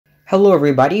Hello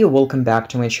everybody, welcome back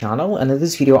to my channel, and in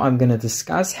this video I'm going to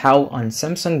discuss how on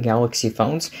Samsung Galaxy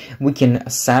phones we can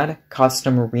set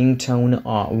custom ringtone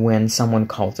when someone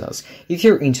calls us. If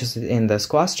you're interested in this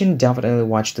question, definitely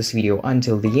watch this video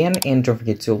until the end, and don't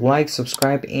forget to like,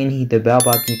 subscribe, and hit the bell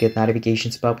button to get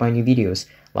notifications about my new videos.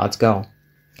 Let's go!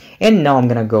 And now I'm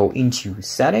going to go into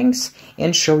settings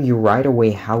and show you right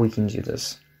away how we can do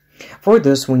this. For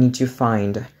this, we need to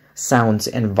find sounds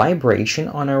and vibration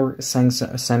on our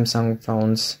Samsung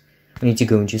phones. We need to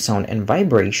go into sound and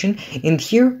vibration, and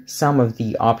here some of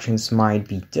the options might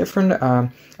be different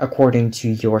according to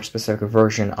your specific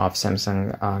version of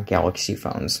Samsung Galaxy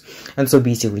phones. And so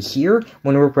basically here,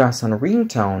 when we press on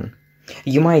ringtone,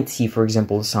 you might see, for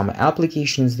example, some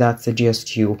applications that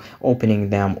suggest you opening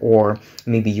them, or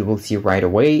maybe you will see right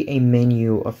away a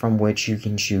menu from which you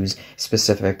can choose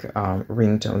specific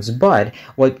ringtones. But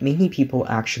why many people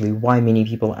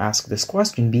ask this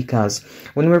question, because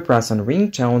when we press on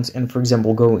ringtones and, for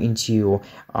example, go into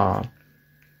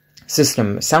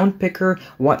system sound picker,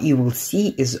 what you will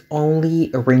see is only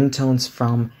ringtones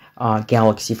from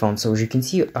Galaxy phone. So as you can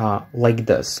see, like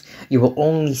this, you will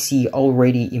only see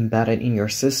already embedded in your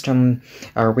system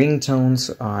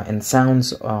ringtones and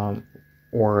sounds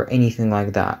or anything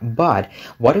like that. But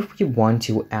what if we want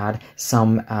to add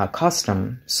some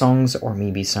custom songs, or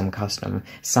maybe some custom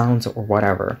sounds, or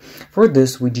whatever? For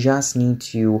this, we just need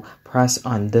to press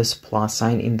on this plus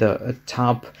sign in the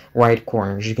top right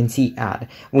corner. As you can see, add.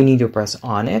 We need to press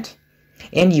on it,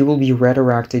 and you will be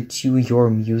redirected to your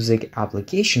music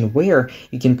application, where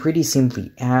you can pretty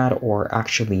simply add or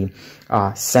actually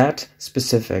set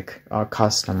specific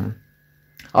custom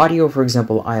audio. For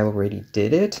example, I already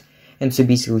did it, and so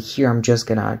basically here I'm just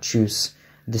gonna choose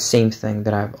the same thing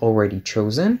that I've already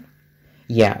chosen.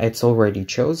 Yeah, it's already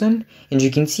chosen, and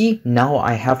you can see now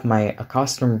I have my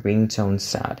custom ringtone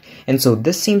set. And so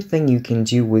the same thing you can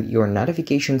do with your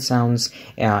notification sounds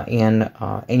and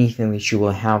anything that you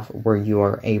will have where you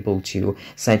are able to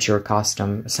set your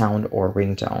custom sound or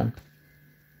ringtone.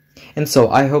 And so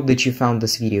I hope that you found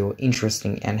this video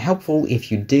interesting and helpful.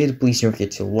 If you did, please don't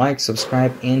forget to like,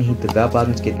 subscribe, and hit the bell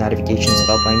button to get notifications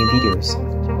about my new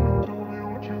videos.